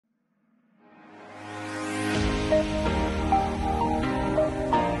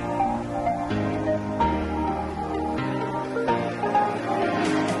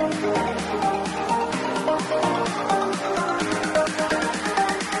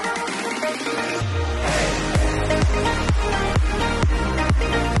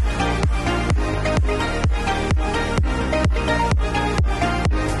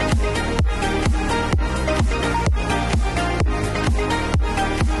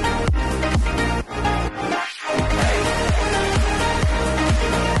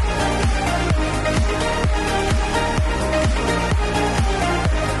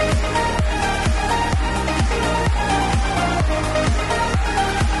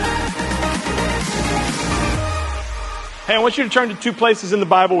Hey, I want you to turn to two places in the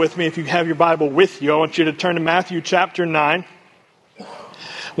Bible with me. If you have your Bible with you, I want you to turn to Matthew chapter 9.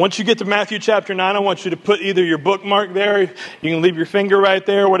 Once you get to Matthew chapter 9, I want you to put either your bookmark there, you can leave your finger right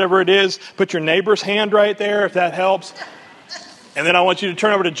there, whatever it is. Put your neighbor's hand right there, if that helps. And then I want you to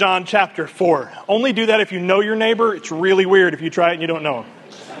turn over to John chapter 4. Only do that if you know your neighbor. It's really weird if you try it and you don't know him.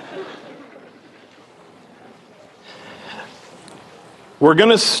 We're going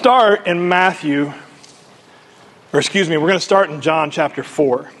to start in we're going to start in John chapter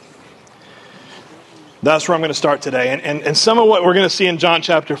 4. That's where I'm going to start today. And some of what we're going to see in John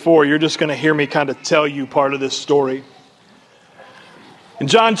chapter 4, you're just going to hear me kind of tell you part of this story. In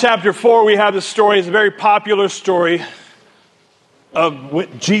John chapter 4, we have this story. It's a very popular story of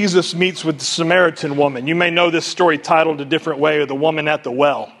when Jesus meets with the Samaritan woman. You may know this story titled a different way, The Woman at the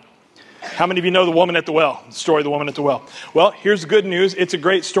Well. How many of you know the woman at the well? The story of the woman at the well. Well, here's the good news. It's a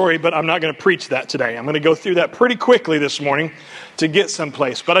great story, but I'm not going to preach that today. I'm going to go through that pretty quickly this morning to get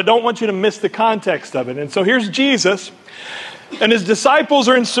someplace. But I don't want you to miss the context of it. And so here's Jesus, and his disciples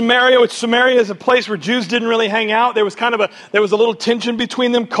are in Samaria, which Samaria is a place where Jews didn't really hang out. There was a little tension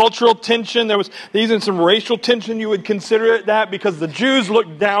between them, cultural tension. There was even some racial tension. You would consider it that because the Jews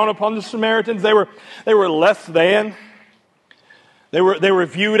looked down upon the Samaritans. They were less than. They were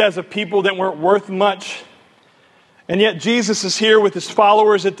viewed as a people that weren't worth much. And yet Jesus is here with his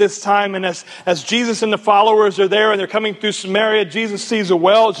followers at this time. And as Jesus and the followers are there and they're coming through Samaria, Jesus sees a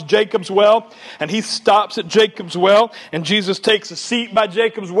well. It's Jacob's well. And he stops at Jacob's well. And Jesus takes a seat by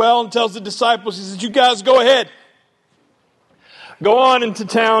Jacob's well and tells the disciples, he says, you guys go ahead. Go on into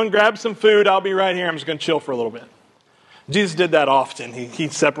town, grab some food. I'll be right here. I'm just going to chill for a little bit. Jesus did that often. He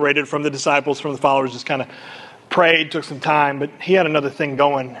separated from the disciples, from the followers, just kind of prayed, took some time, but he had another thing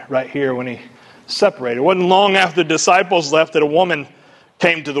going right here when he separated. It wasn't long after the disciples left that a woman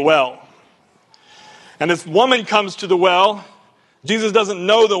came to the well. And this woman comes to the well. Jesus doesn't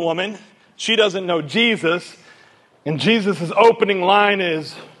know the woman. She doesn't know Jesus. And Jesus' opening line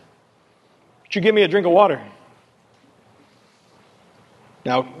is, "Would you give me a drink of water?"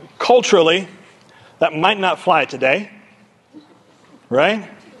 Now, culturally, that might not fly today, right?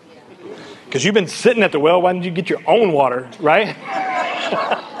 Because you've been sitting at the well, why didn't you get your own water, right?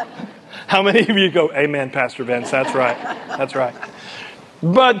 How many of you go, amen, Pastor Vince, that's right, that's right.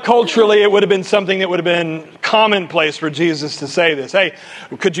 But culturally, it would have been something that would have been commonplace for Jesus to say this. Hey,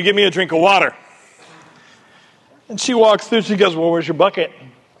 could you give me a drink of water? And she walks through, she goes, well, where's your bucket?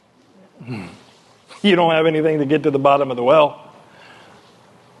 You don't have anything to get to the bottom of the well.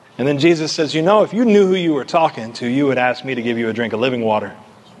 And then Jesus says, if you knew who you were talking to, you would ask me to give you a drink of living water.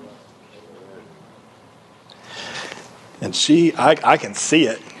 And I can see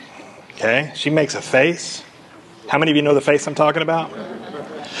it, okay? She makes a face. How many of you know the face I'm talking about?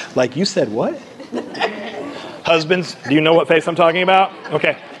 Like, you said what? Husbands, do you know what face I'm talking about?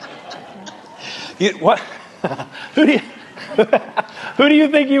 Okay. What? Who do you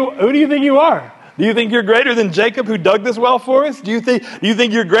think you are? Do you think you're greater than Jacob who dug this well for us? Do you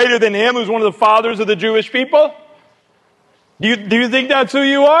think you're greater than him who's one of the fathers of the Jewish people? Do you think that's who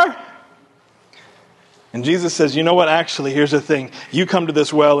you are? And Jesus says, you know what, actually, here's the thing. You come to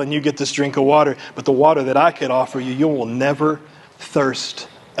this well and you get this drink of water, but the water that I could offer you, you will never thirst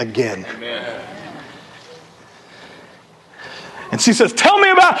again. Amen. And she says, tell me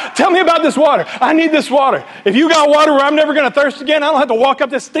about this water. I need this water. If you got water where I'm never going to thirst again, I don't have to walk up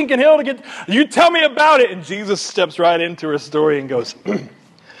this stinking hill to get, you tell me about it. And Jesus steps right into her story and goes,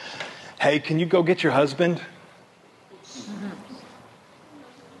 hey, can you go get your husband?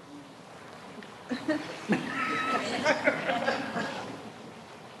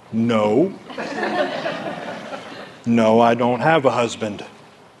 No, I don't have a husband.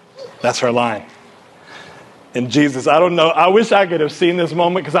 That's her line. And Jesus, I don't know. I wish I could have seen this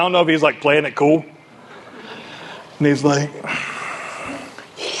moment because I don't know if he's like playing it cool. And he's like,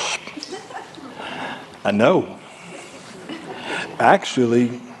 I know.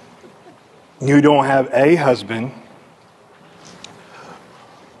 Actually, you don't have a husband.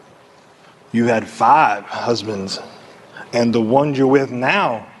 You had 5 husbands. And the one you're with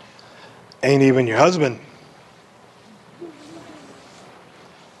now ain't even your husband.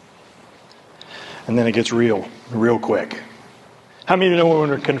 And then it gets real quick. How many of you know when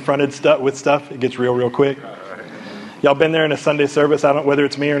we're confronted with stuff, it gets real quick? Y'all been there in a Sunday service, whether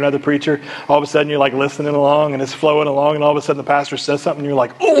it's me or another preacher, all of a sudden you're like listening along and it's flowing along and all of a sudden the pastor says something and you're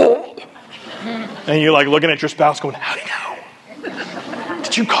like, oh! And you're like looking at your spouse going, how'd he know?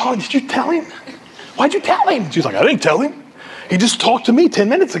 Did you call him? Did you tell him? Why'd you tell him? She's like, I didn't tell him. He just talked to me 10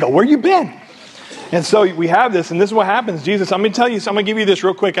 minutes ago. Where you been? And so we have this, and this is what happens. Jesus, I'm going to give you this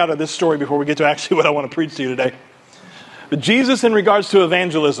real quick out of this story before we get to actually what I want to preach to you today. But Jesus, in regards to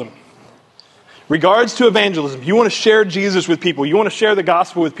evangelism, you want to share Jesus with people, you want to share the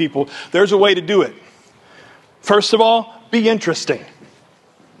gospel with people, there's a way to do it. First of all, be interesting.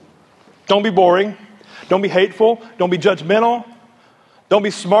 Don't be boring. Don't be hateful. Don't be judgmental. Don't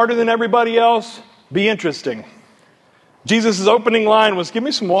be smarter than everybody else. Be interesting. Jesus' opening line was, give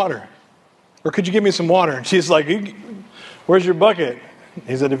me some water. Or could you give me some water? And she's like, where's your bucket?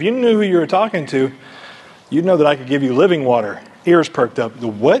 He said, if you knew who you were talking to, you'd know that I could give you living water. Ears perked up. The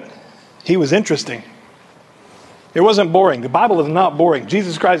what? He was interesting. It wasn't boring. The Bible is not boring.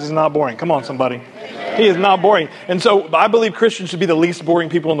 Jesus Christ is not boring. Come on, somebody. He is not boring. And so I believe Christians should be the least boring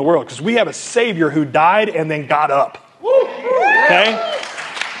people in the world because we have a Savior who died and then got up. Okay?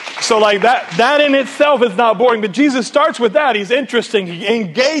 So like that in itself is not boring. But Jesus starts with that. He's interesting. He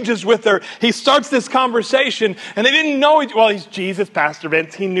engages with her. He starts this conversation. And they didn't know, well, he's Jesus, Pastor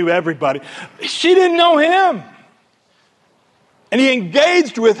Vince. He knew everybody. She didn't know him. And he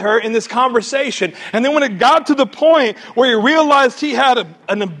engaged with her in this conversation. And then when it got to the point where he realized he had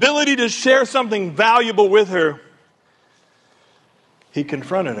an ability to share something valuable with her, he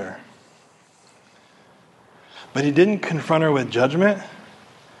confronted her. But he didn't confront her with judgment.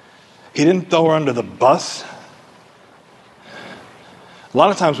 He didn't throw her under the bus. A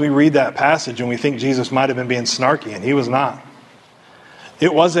lot of times we read that passage and we think Jesus might have been being snarky, and he was not.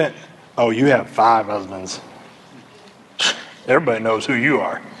 It wasn't, oh, you have 5 husbands. Everybody knows who you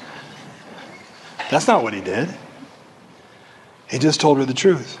are. That's not what he did. He just told her the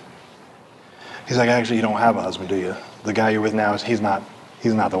truth. He's like, actually, you don't have a husband, do you? The guy you're with now, he's not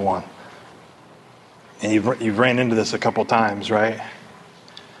the one. And you've ran into this a couple times, right?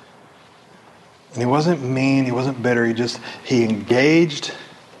 And he wasn't mean, he wasn't bitter, he engaged,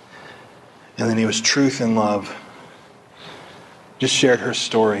 and then he was truth and love. Just shared her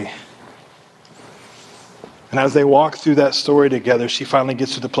story. And as they walk through that story together, she finally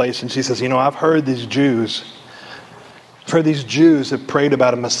gets to the place and she says, I've heard these Jews have prayed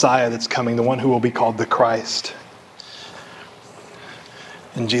about a Messiah that's coming, the one who will be called the Christ.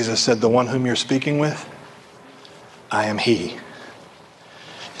 And Jesus said, the one whom you're speaking with, I am he.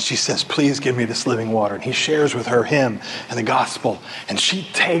 And she says, please give me this living water. And he shares with her him and the gospel. And she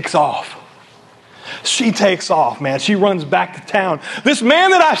takes off. She takes off, man. She runs back to town. This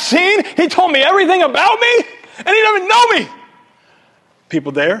man that I've seen, he told me everything about me. And he doesn't know me.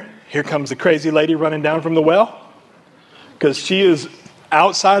 People there, here comes the crazy lady running down from the well. Because she is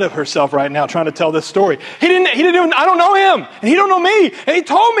outside of herself right now trying to tell this story. He didn't even, I don't know him. And he don't know me. And he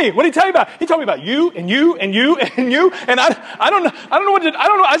told me. What did he tell you about? He told me about you and you and you and you. And I don't know.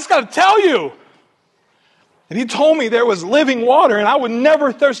 I just got to tell you. And he told me there was living water and I would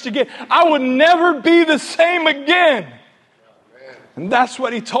never thirst again. I would never be the same again. And that's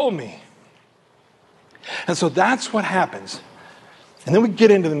what he told me. And so that's what happens. And then we get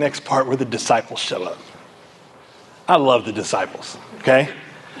into the next part where the disciples show up. I love the disciples, okay?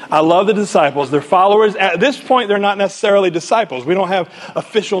 I love the disciples. They're followers. At this point, they're not necessarily disciples. We don't have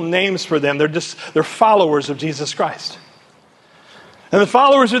official names for them. They're followers of Jesus Christ. And the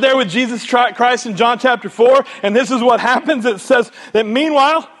followers are there with Jesus Christ in John chapter 4. And this is what happens. It says that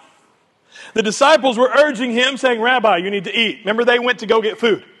meanwhile, the disciples were urging him, saying, Rabbi, you need to eat. Remember, they went to go get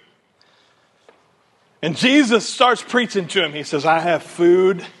food. And Jesus starts preaching to him. He says, I have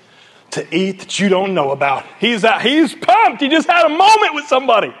food to eat that you don't know about. He's pumped. He just had a moment with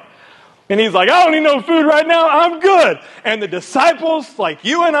somebody. And he's like, I don't need no food right now. I'm good. And the disciples, like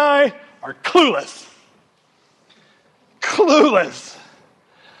you and I, are clueless. Clueless.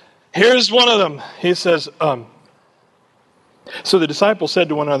 Here's one of them. He says, so the disciples said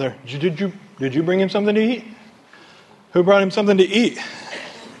to one another, did you bring him something to eat? Who brought him something to eat?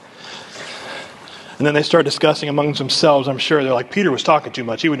 And then they start discussing among themselves, I'm sure. They're like, Peter was talking too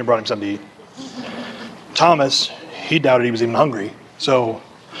much. He wouldn't have brought him something to eat. Thomas, he doubted he was even hungry. So,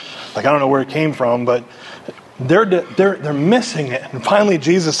 I don't know where it came from, but they're missing it. And finally,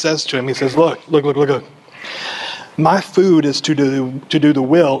 Jesus says to him, he says, look. My food is to do the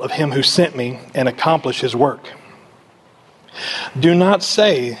will of him who sent me and accomplish his work. Do not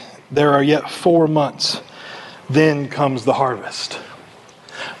say there are yet 4 months, then comes the harvest.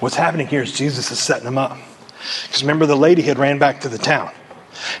 What's happening here is Jesus is setting them up. Because remember, the lady had ran back to the town.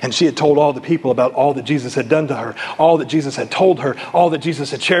 And she had told all the people about all that Jesus had done to her, all that Jesus had told her, all that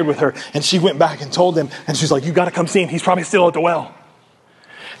Jesus had shared with her. And she went back and told them. And she's like, you got to come see him. He's probably still at the well.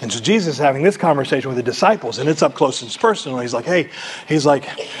 And so Jesus is having this conversation with the disciples. And it's up close and it's personal. He's like,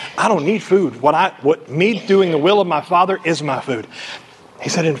 I don't need food. What me doing the will of my Father is my food. He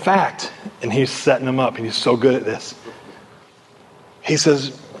said, in fact, and he's setting them up. And he's so good at this. He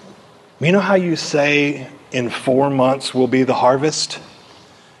says, you know how you say in 4 months will be the harvest?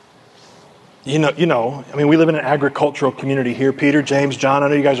 You know, I mean, we live in an agricultural community here. Peter, James, John, I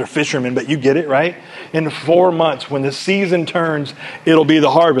know you guys are fishermen, but you get it, right? In 4 months, when the season turns, it'll be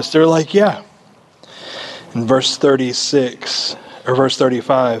the harvest. They're like, yeah. In verse 36, or verse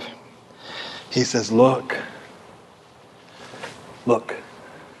 35, he says, look.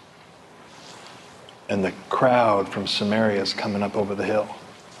 And the crowd from Samaria is coming up over the hill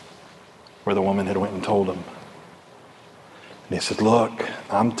where the woman had went and told him. And he said, look,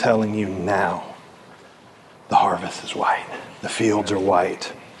 I'm telling you now, the harvest is white. The fields are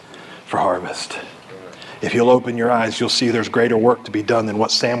white for harvest. If you'll open your eyes, you'll see there's greater work to be done than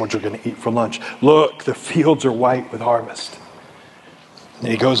what sandwich you're going to eat for lunch. Look, the fields are white with harvest. And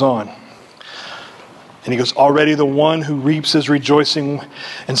he goes on. And he goes, already the one who reaps is rejoicing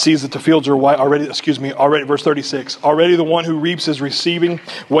and sees that the fields are white. Already, verse 36. Already the one who reaps is receiving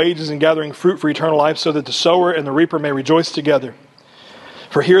wages and gathering fruit for eternal life, so that the sower and the reaper may rejoice together.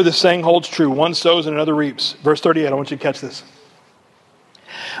 For here the saying holds true, one sows and another reaps. Verse 38, I want you to catch this.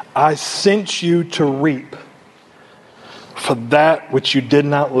 I sent you to reap for that which you did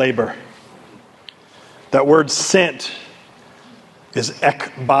not labor. That word sent is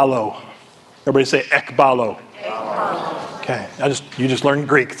ekbalo. Everybody say ekbalo. Okay, you just learned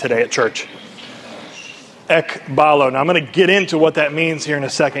Greek today at church. Ekbalo. Now I'm going to get into what that means here in a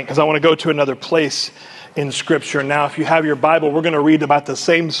second because I want to go to another place in Scripture. Now, if you have your Bible, we're going to read about the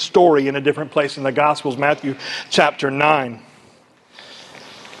same story in a different place in the Gospels, Matthew chapter 9.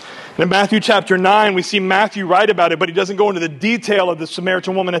 In Matthew chapter 9, we see Matthew write about it, but he doesn't go into the detail of the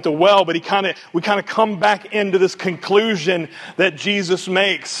Samaritan woman at the well, but we kind of come back into this conclusion that Jesus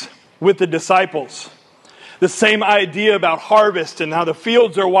makes with the disciples. The same idea about harvest and how the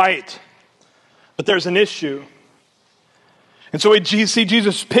fields are white, but there's an issue. And so we see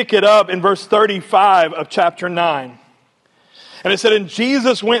Jesus pick it up in verse 35 of chapter 9. And it said, and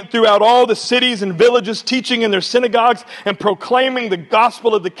Jesus went throughout all the cities and villages, teaching in their synagogues and proclaiming the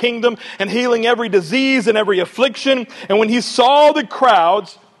gospel of the kingdom and healing every disease and every affliction. And when he saw the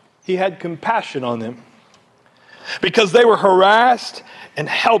crowds, he had compassion on them, because they were harassed and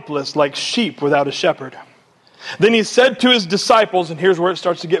helpless like sheep without a shepherd. Then he said to his disciples, and here's where it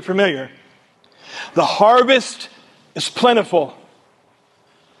starts to get familiar, the harvest is plentiful,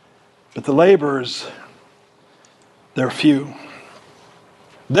 but the laborers, they're few.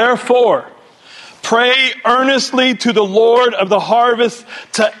 Therefore, pray earnestly to the Lord of the harvest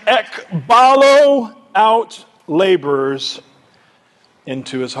to ekbalo out laborers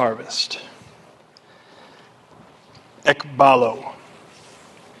into his harvest. Ekbalo.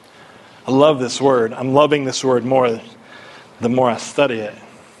 I love this word. I'm loving this word more the more I study it.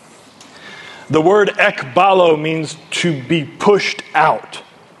 The word ekbalo means to be pushed out.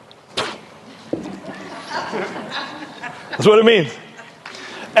 That's what it means.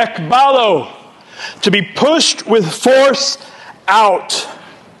 Ekbalo, to be pushed with force out.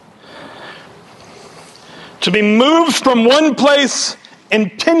 To be moved from one place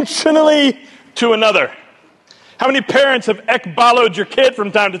intentionally to another. How many parents have ekbaloed your kid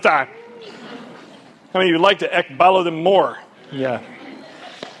from time to time? How many of you would like to ekbalo them more? Yeah.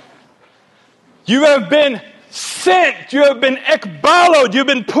 You have been sent. You have been ekbaloed. You've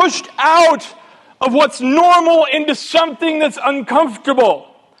been pushed out of what's normal into something that's uncomfortable.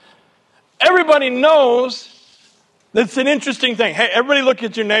 Everybody knows that's an interesting thing. Hey, everybody look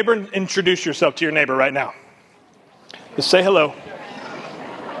at your neighbor and introduce yourself to your neighbor right now. Just say hello.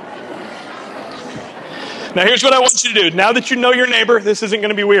 Now here's what I want you to do. Now that you know your neighbor, this isn't going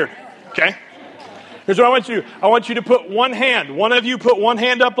to be weird. Okay? Here's what I want you to do. I want you to put one of you put one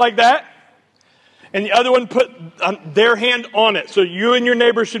hand up like that, and the other one put their hand on it. So you and your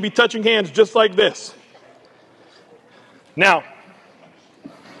neighbor should be touching hands just like this. Now,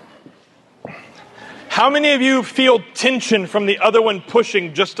 how many of you feel tension from the other one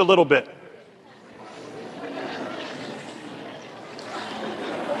pushing just a little bit?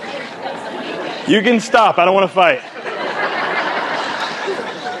 You can stop. I don't want to fight.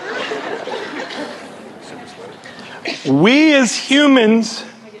 We as humans,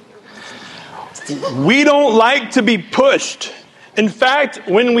 we don't like to be pushed. In fact,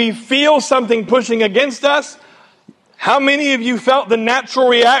 when we feel something pushing against us, how many of you felt the natural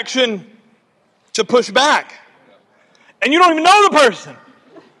reaction to push back? And you don't even know the person.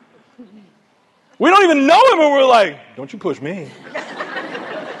 We don't even know him, and we're like, don't you push me.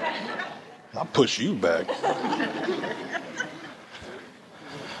 I'll push you back.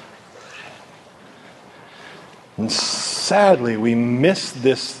 And sadly, we miss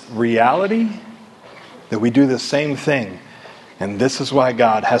this reality that we do the same thing. And this is why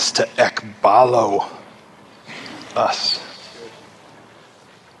God has to ekbalo us.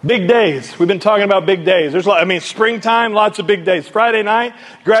 Big days. We've been talking about big days. Springtime, lots of big days. Friday night,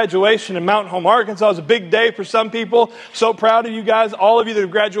 graduation in Mountain Home, Arkansas was a big day for some people. So proud of you guys, all of you that have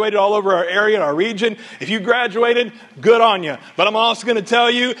graduated all over our area and our region. If you graduated, good on you. But I'm also going to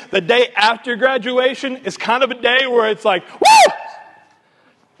tell you, the day after graduation is kind of a day where it's like, woo!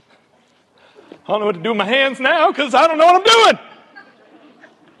 I don't know what to do with my hands now because I don't know what I'm doing.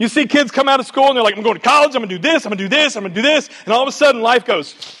 You see kids come out of school and they're like, I'm going to college, I'm going to do this, I'm going to do this, I'm going to do this. And all of a sudden life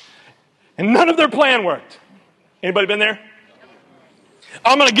goes. And none of their plan worked. Anybody been there?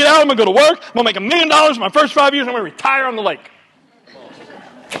 I'm going to get out, I'm going to go to work, I'm going to make $1 million my first 5 years, I'm going to retire on the lake.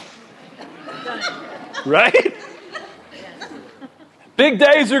 Right? Big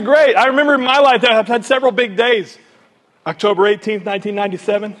days are great. I remember in my life that I've had several big days. October 18th,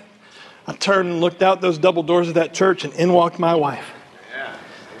 1997, I turned and looked out those double doors of that church and in walked my wife.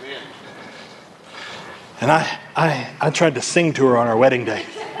 And I tried to sing to her on our wedding day.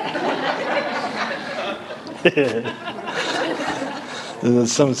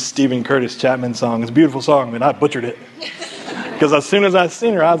 Some Stephen Curtis Chapman song. It's a beautiful song, but I butchered it. Because as soon as I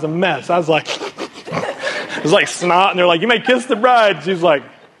seen her, I was a mess. I was like, it was like snot, and they're like, you may kiss the bride. She's like,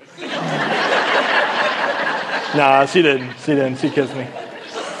 nah, she didn't. She kissed me.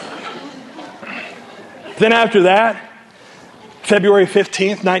 Then after that, February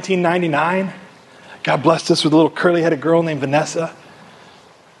 15th, 1999, God blessed us with a little curly-headed girl named Vanessa.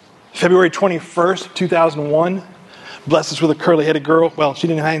 February 21st, 2001, blessed us with a curly-headed girl. Well, she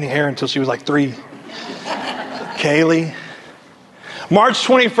didn't have any hair until she was like 3. Kaylee. March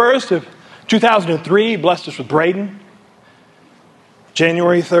 21st of 2003, blessed us with Braden.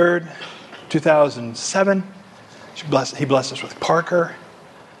 January 3rd, 2007, he blessed us with Parker.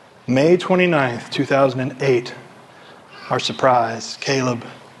 May 29th, 2008, our surprise, Caleb.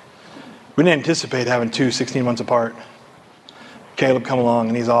 We didn't anticipate having 2 16 months apart. Caleb come along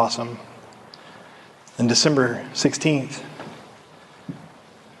and he's awesome. And December 16th,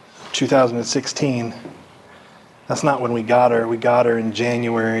 2016, that's not when we got her. We got her in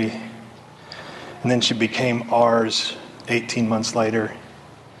January. And then she became ours 18 months later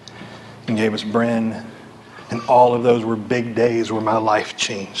and gave us Bryn. And all of those were big days where my life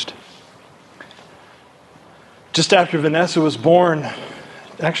changed. Just after Vanessa was born,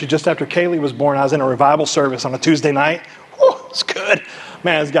 actually just after Kaylee was born, I was in a revival service on a Tuesday night. Whew, it's good.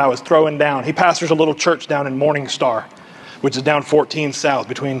 Man, this guy was throwing down. He pastors a little church down in Morning Star, which is down 14 South,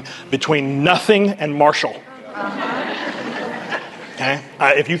 between Nothing and Marshall. Okay?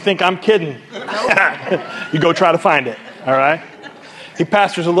 If you think I'm kidding, you go try to find it, all right? He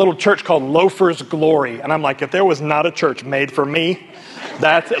pastors a little church called Loafer's Glory. And I'm like, if there was not a church made for me,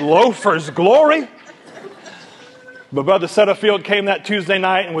 that's it. Loafer's Glory. But Brother Setterfield came that Tuesday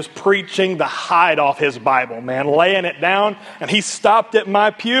night and was preaching the hide off his Bible, man, laying it down. And he stopped at my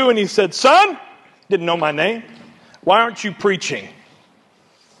pew and he said, son, didn't know my name, why aren't you preaching?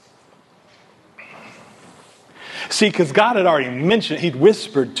 See, because God had already mentioned, he'd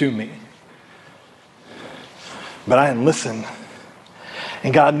whispered to me. But I didn't listen.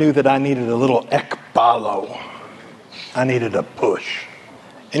 And God knew that I needed a little ekbalo. I needed a push.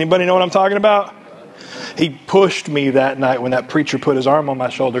 Anybody know what I'm talking about? He pushed me that night when that preacher put his arm on my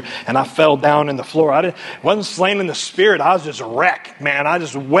shoulder and I fell down in the floor. I wasn't slain in the spirit. I was just wrecked, man. I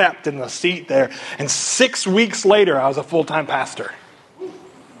just wept in the seat there. And 6 weeks later, I was a full-time pastor.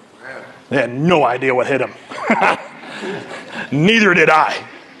 They had no idea what hit him. Neither did I.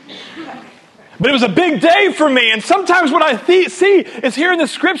 But it was a big day for me. And sometimes what I see is here in the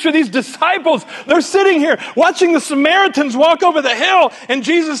scripture, these disciples, they're sitting here watching the Samaritans walk over the hill. And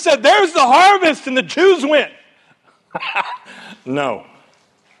Jesus said, there's the harvest. And the Jews went, no,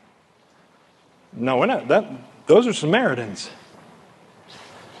 we're not. Those are Samaritans.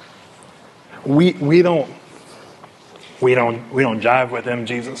 We don't jive with them,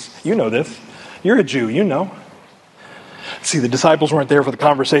 Jesus. You know this. You're a Jew, you know. See, the disciples weren't there for the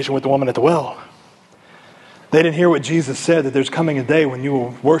conversation with the woman at the well. They didn't hear what Jesus said, that there's coming a day when you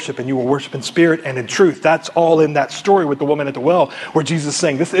will worship and you will worship in spirit and in truth. That's all in that story with the woman at the well, where Jesus is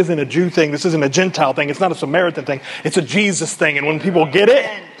saying, this isn't a Jew thing, this isn't a Gentile thing, it's not a Samaritan thing, it's a Jesus thing. And when people get it,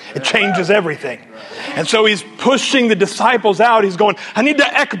 it changes everything. And so he's pushing the disciples out. He's going, I need to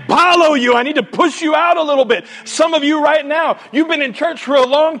ekbalo you. I need to push you out a little bit. Some of you right now, you've been in church for a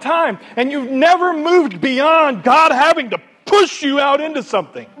long time and you've never moved beyond God having to push you out into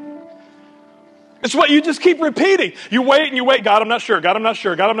something. It's what you just keep repeating. You wait and you wait. God, I'm not sure. God, I'm not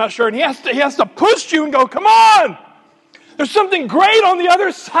sure. God, I'm not sure. And he has to push you and go, come on. There's something great on the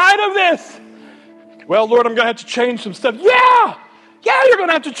other side of this. Well, Lord, I'm going to have to change some stuff. Yeah, you're going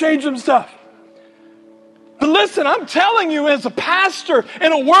to have to change some stuff. But listen, I'm telling you as a pastor,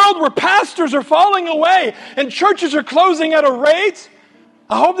 in a world where pastors are falling away and churches are closing at a rate,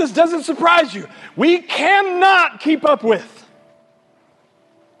 I hope this doesn't surprise you, we cannot keep up with.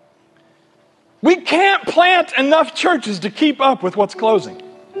 We can't plant enough churches to keep up with what's closing.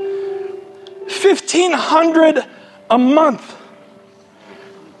 1,500 a month.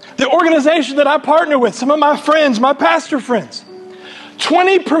 The organization that I partner with, some of my friends, my pastor friends,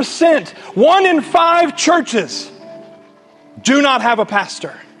 20%, 1 in 5 churches do not have a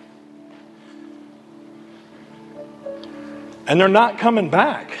pastor. And they're not coming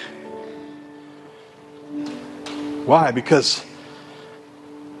back. Why? Because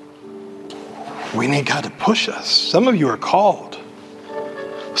we need God to push us. Some of you are called.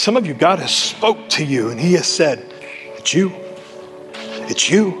 Some of you, God has spoke to you and He has said, it's you. It's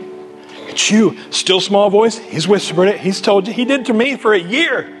you. It's you. Still small voice. He's whispered it. He's told you. He did to me for a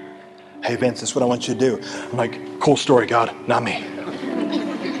year. Hey, Vince, this is what I want you to do. I'm like, cool story, God. Not me.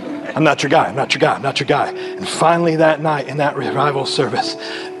 I'm not your guy. I'm not your guy. I'm not your guy. And finally that night in that revival service,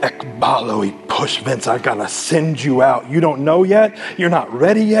 Ekbalo, He pushed Vince. I've got to send you out. You don't know yet. You're not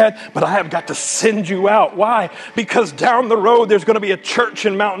ready yet, but I have got to send you out. Why? Because down the road, there's going to be a church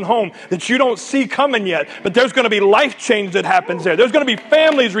in Mountain Home that you don't see coming yet, but there's going to be life change that happens there. There's going to be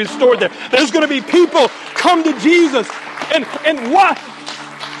families restored there. There's going to be people come to Jesus. And why?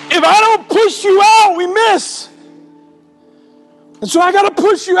 If I don't push you out, we miss. And so I got to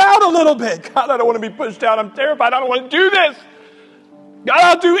push you out a little bit. God, I don't want to be pushed out. I'm terrified. I don't want to do this. God,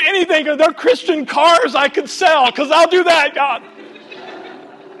 I'll do anything. There are Christian cars I could sell because I'll do that, God.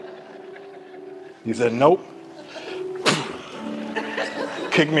 He said, nope.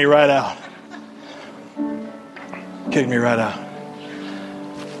 Kick me right out. Kick me right out.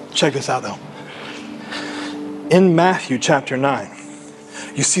 Check this out, though. In Matthew chapter 9,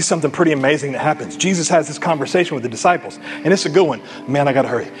 you see something pretty amazing that happens. Jesus has this conversation with the disciples, and it's a good one. Man, I got to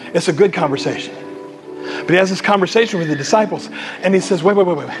hurry. It's a good conversation. But He has this conversation with the disciples, and He says, wait.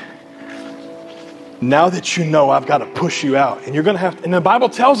 Now that you know I've got to push you out, and you're going to have to, and the Bible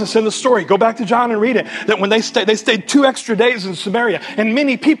tells us in the story, go back to John and read it, that when they stayed 2 extra days in Samaria, and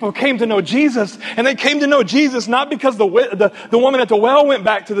many people came to know Jesus, and they came to know Jesus not because the woman at the well went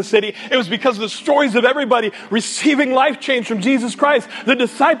back to the city. It was because of the stories of everybody receiving life change from Jesus Christ, the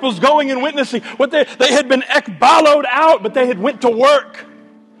disciples going and witnessing. What they had been ekbaloed out, but they had went to work.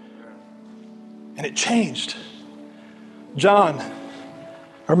 And it changed.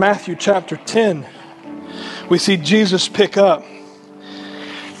 Matthew chapter 10, we see Jesus pick up.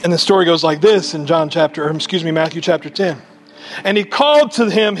 And the story goes like this in Matthew chapter 10. And He called to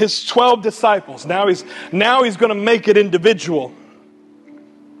Him His 12 disciples. Now he's going to make it individual.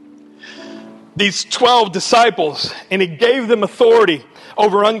 These 12 disciples, and He gave them authority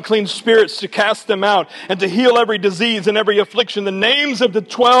over unclean spirits to cast them out and to heal every disease and every affliction. The names of the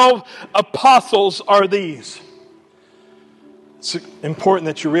 12 apostles are these. It's important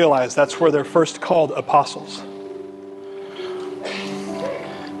that you realize that's where they're first called apostles.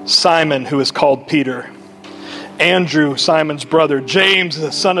 Simon, who is called Peter. Andrew, Simon's brother. James,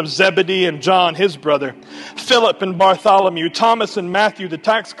 the son of Zebedee, and John, his brother. Philip and Bartholomew. Thomas and Matthew, the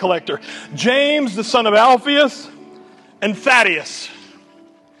tax collector. James, the son of Alphaeus, and Thaddeus.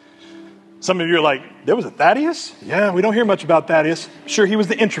 Some of you are like, there was a Thaddeus? Yeah, we don't hear much about Thaddeus. Sure, he was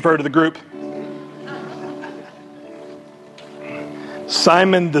the introvert of the group.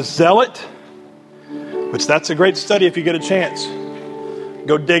 Simon the Zealot, which that's a great study if you get a chance.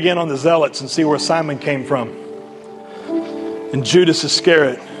 Go dig in on the Zealots and see where Simon came from. And Judas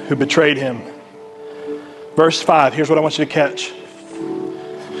Iscariot, who betrayed Him. Verse 5, here's what I want you to catch.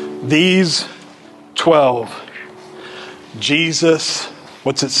 These 12, Jesus,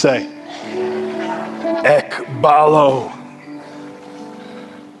 what's it say? Ekbalo.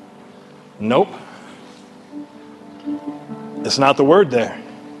 Nope. It's not the word there.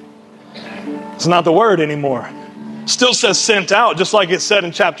 It's not the word anymore. Still says sent out, just like it said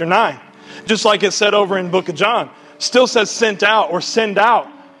in chapter 9. Just like it said over in the book of John. Still says sent out or send out.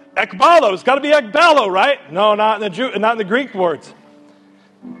 Ekbalo. It's got to be ekbalo, right? No, not in the Greek words.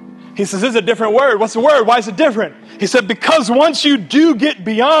 He says, this is a different word. What's the word? Why is it different? He said, because once you do get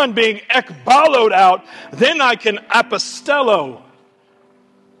beyond being ekbaloed out, then I can apostello.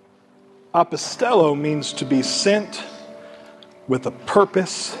 Apostello means to be sent with a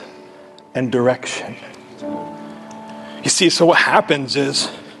purpose and direction. You see, so what happens is,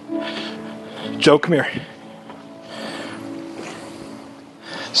 Joe, come here.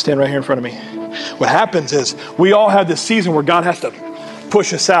 Stand right here in front of me. What happens is, we all have this season where God has to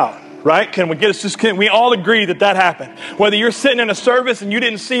push us out. Right? Can we all agree that happened? Whether you're sitting in a service and you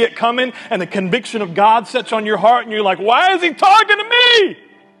didn't see it coming and the conviction of God sets on your heart and you're like, why is he talking to me?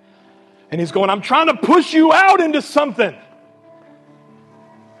 And he's going, I'm trying to push you out into something.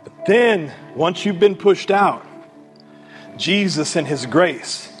 But then, once you've been pushed out, Jesus in his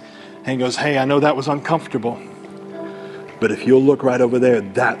grace, and he goes, hey, I know that was uncomfortable, but if you'll look right over there,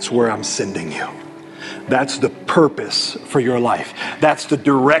 that's where I'm sending you. That's the purpose for your life. That's the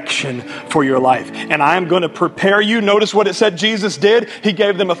direction for your life. And I'm going to prepare you. Notice what it said Jesus did. He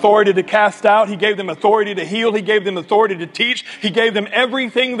gave them authority to cast out. He gave them authority to heal. He gave them authority to teach. He gave them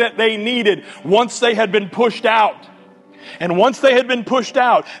everything that they needed once they had been pushed out. And once they had been pushed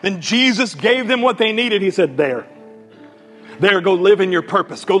out, then Jesus gave them what they needed. He said, there, go live in your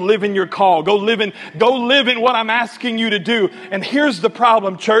purpose. Go live in your call. Go live in what I'm asking you to do. And here's the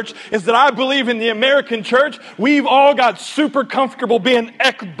problem, church, is that I believe in the American church, we've all got super comfortable being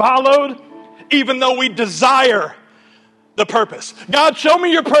ekbaloed, even though we desire the purpose. God, show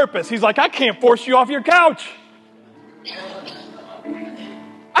me your purpose. He's like, I can't force you off your couch.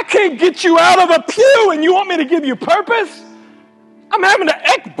 I can't get you out of a pew and you want me to give you purpose? I'm having to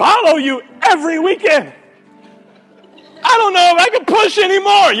ekbalo you every weekend. I don't know if I can push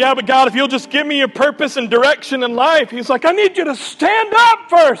anymore. Yeah, but God, if you'll just give me your purpose and direction in life. He's like, I need you to stand up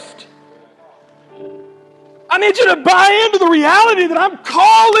first. I need you to buy into the reality that I'm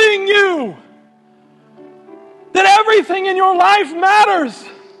calling you. That everything in your life matters.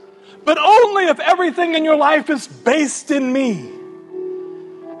 But only if everything in your life is based in me.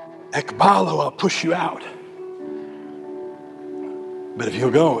 Ekbalo, I'll push you out. But if you'll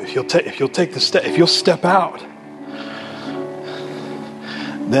go, if you'll take the step, if you'll step out,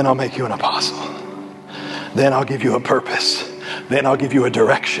 then I'll make you an apostle. Then I'll give you a purpose. Then I'll give you a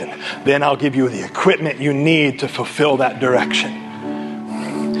direction. Then I'll give you the equipment you need to fulfill that direction.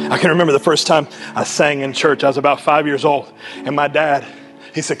 I can remember the first time I sang in church. I was about 5 years old. And my dad,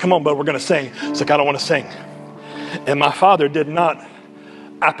 he said, come on, bud, we're going to sing. I was like, I don't want to sing. And my father did not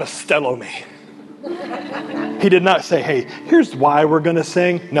apostello me. He did not say, hey, here's why we're going to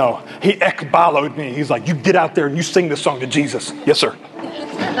sing. No, he ekbaloed me. He's like, you get out there and you sing this song to Jesus. Yes, sir.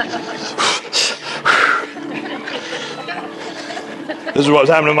 This is what was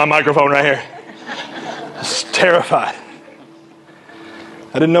happening to my microphone right here. I was terrified.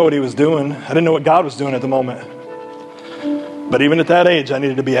 I didn't know what he was doing. I didn't know what God was doing at the moment. But even at that age, I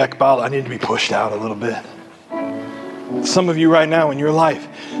needed to be ekbal. I needed to be pushed out a little bit. Some of you right now in your life,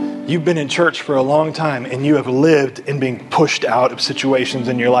 you've been in church for a long time and you have lived in being pushed out of situations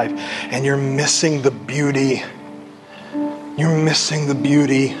in your life. And you're missing the beauty. You're missing the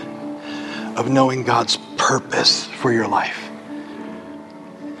beauty of knowing God's purpose for your life.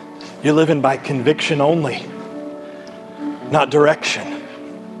 You're living by conviction only, not direction.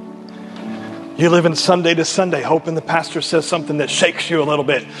 You're living Sunday to Sunday, hoping the pastor says something that shakes you a little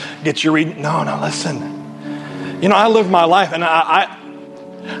bit, gets you reading. No, listen. You know, I live my life and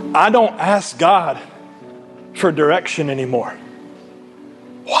I don't ask God for direction anymore.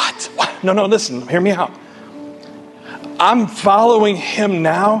 What? No, listen, hear me out. I'm following him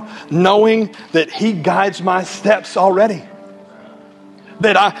now, knowing that he guides my steps already.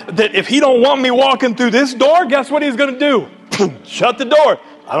 That if he don't want me walking through this door, guess what he's going to do? Shut the door.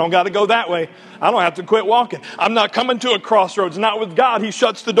 I don't got to go that way. I don't have to quit walking. I'm not coming to a crossroads, not with God. He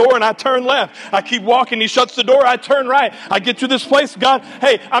shuts the door and I turn left. I keep walking. He shuts the door. I turn right. I get to this place. God,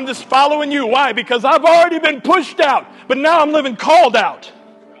 hey, I'm just following you. Why? Because I've already been pushed out, but now I'm living called out.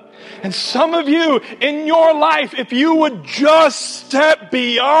 And some of you in your life, if you would just step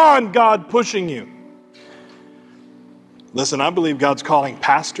beyond God pushing you. Listen, I believe God's calling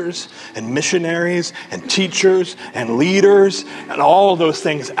pastors and missionaries and teachers and leaders and all those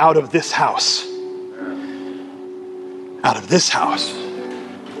things out of this house. Out of this house.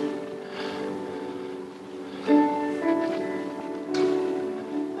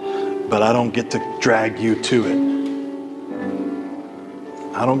 But I don't get to drag you to it.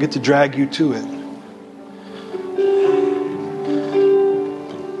 I don't get to drag you to it.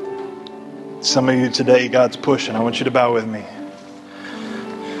 Some of you today, God's pushing. I want you to bow with me.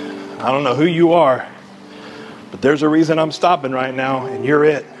 I don't know who you are, but there's a reason I'm stopping right now, and you're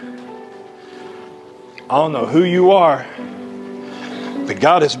it. I don't know who you are, but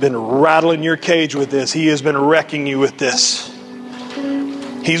God has been rattling your cage with this. He has been wrecking you with this.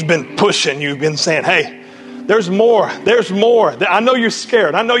 He's been pushing you, been saying, hey, there's more. There's more. I know you're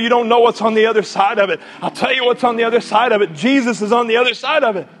scared. I know you don't know what's on the other side of it. I'll tell you what's on the other side of it. Jesus is on the other side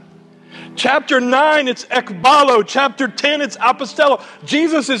of it. Chapter 9, it's ekbalo. Chapter 10, it's apostello.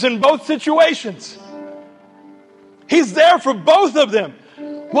 Jesus is in both situations. He's there for both of them.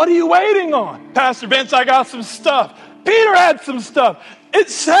 What are you waiting on? Pastor Vince, I got some stuff. Peter had some stuff. It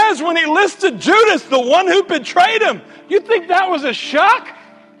says when he listed Judas, the one who betrayed him. You think that was a shock?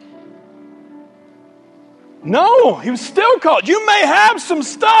 No, he was still called. You may have some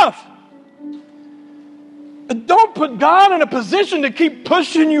stuff. But don't put God in a position to keep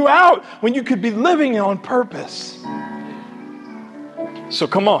pushing you out when you could be living on purpose. So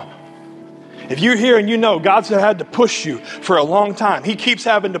come on. If you're here and you know God's had to push you for a long time, He keeps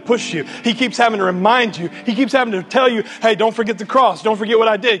having to push you. He keeps having to remind you. He keeps having to tell you, hey, don't forget the cross. Don't forget what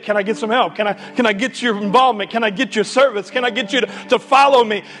I did. Can I get some help? Can I get your involvement? Can I get your service? Can I get you to follow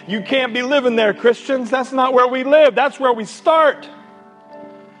me? You can't be living there, Christians. That's not where we live. That's where we start.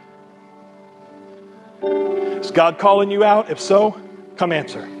 Is God calling you out? If so, come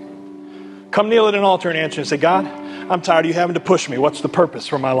answer. Come kneel at an altar and answer and say, God, I'm tired of you having to push me. What's the purpose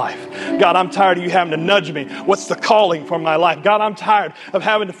for my life? God, I'm tired of you having to nudge me. What's the calling for my life? God, I'm tired of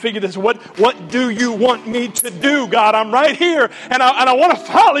having to figure this. What do you want me to do? God, I'm right here and I want to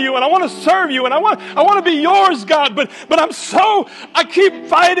follow you and I want to serve you and I want to be yours, God. But I keep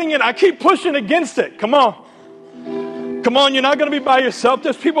fighting it. I keep pushing against it. Come on. Come on, you're not going to be by yourself.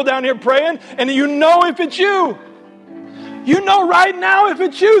 There's people down here praying, and you know if it's you. You know right now if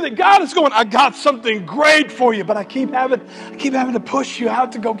it's you that God is going, I got something great for you, but I keep having to push you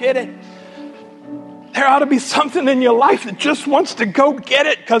out to go get it. There ought to be something in your life that just wants to go get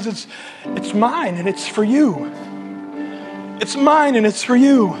it because it's mine and it's for you. It's mine and it's for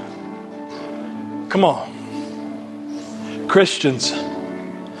you. Come on. Christians,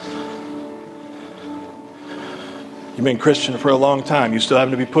 you've been Christian for a long time. You still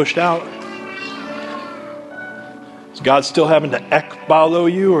having to be pushed out? Is God still having to ekbalo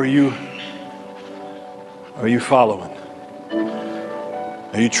you, or are you following?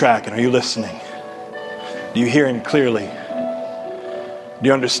 Are you tracking? Are you listening? Do you hear Him clearly? Do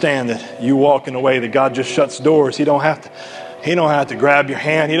you understand that you walk in a way that God just shuts doors? He don't have to grab your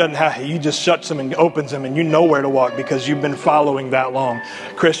hand. He just shuts them and opens them, and you know where to walk because you've been following that long.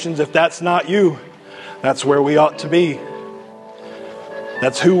 Christians, if that's not you, that's where we ought to be.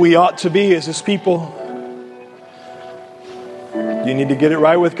 That's who we ought to be as His people. You need to get it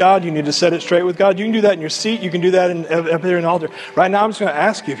right with God. You need to set it straight with God. You can do that in your seat. You can do that up there in the altar. Right now, I'm just going to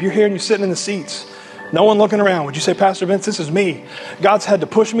ask you, if you're here and you're sitting in the seats, no one looking around, would you say, Pastor Vince, this is me. God's had to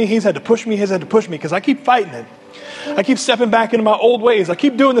push me. He's had to push me. He's had to push me because I keep fighting it. I keep stepping back into my old ways. I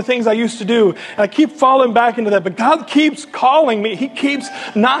keep doing the things I used to do. And I keep falling back into that. But God keeps calling me. He keeps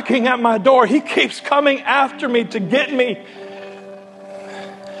knocking at my door. He keeps coming after me to get me.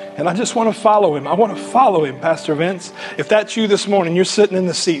 And I just want to follow Him. I want to follow Him, Pastor Vince. If that's you this morning, you're sitting in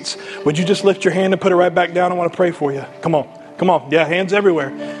the seats, would you just lift your hand and put it right back down? I want to pray for you. Come on. Come on. Yeah, hands everywhere.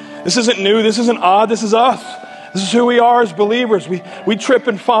 This isn't new. This isn't odd. This is us. This is who we are as believers. We trip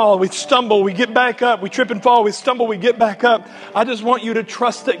and fall. We stumble. We get back up. We trip and fall. We stumble. We get back up. I just want you to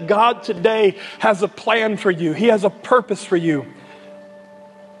trust that God today has a plan for you. He has a purpose for you.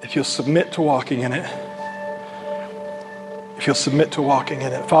 If you'll submit to walking in it. If you'll submit to walking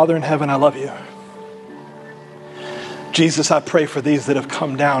in it. Father in heaven, I love you. Jesus, I pray for these that have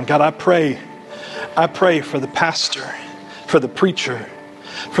come down. God, I pray for the pastor, for the preacher,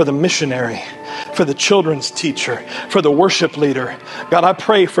 for the missionary, for the children's teacher, for the worship leader. God, I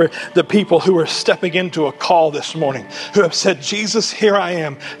pray for the people who are stepping into a call this morning, who have said, Jesus, here I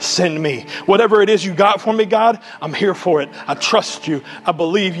am, send me. Whatever it is you got for me, God, I'm here for it. I trust you. I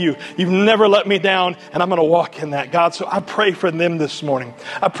believe you. You've never let me down, and I'm going to walk in that, God. So I pray for them this morning.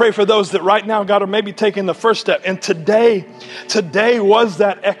 I pray for those that right now, God, are maybe taking the first step. And today was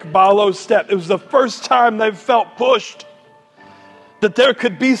that ekbalo step. It was the first time they've felt pushed, that there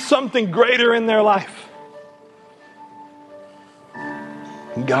could be something greater in their life.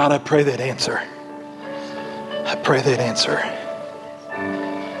 God, I pray they'd answer. I pray they'd answer.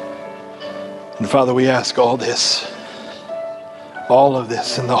 And Father, we ask all of this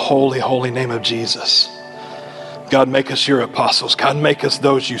in the holy, holy name of Jesus. God, make us your apostles. God, make us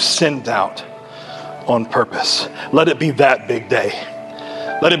those you send out on purpose. Let it be that big day.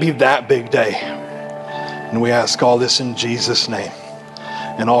 Let it be that big day. And we ask all this in Jesus' name.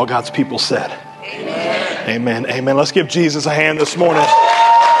 And all God's people said, amen. Amen. Amen. Let's give Jesus a hand this morning.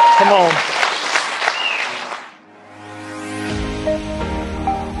 Come on.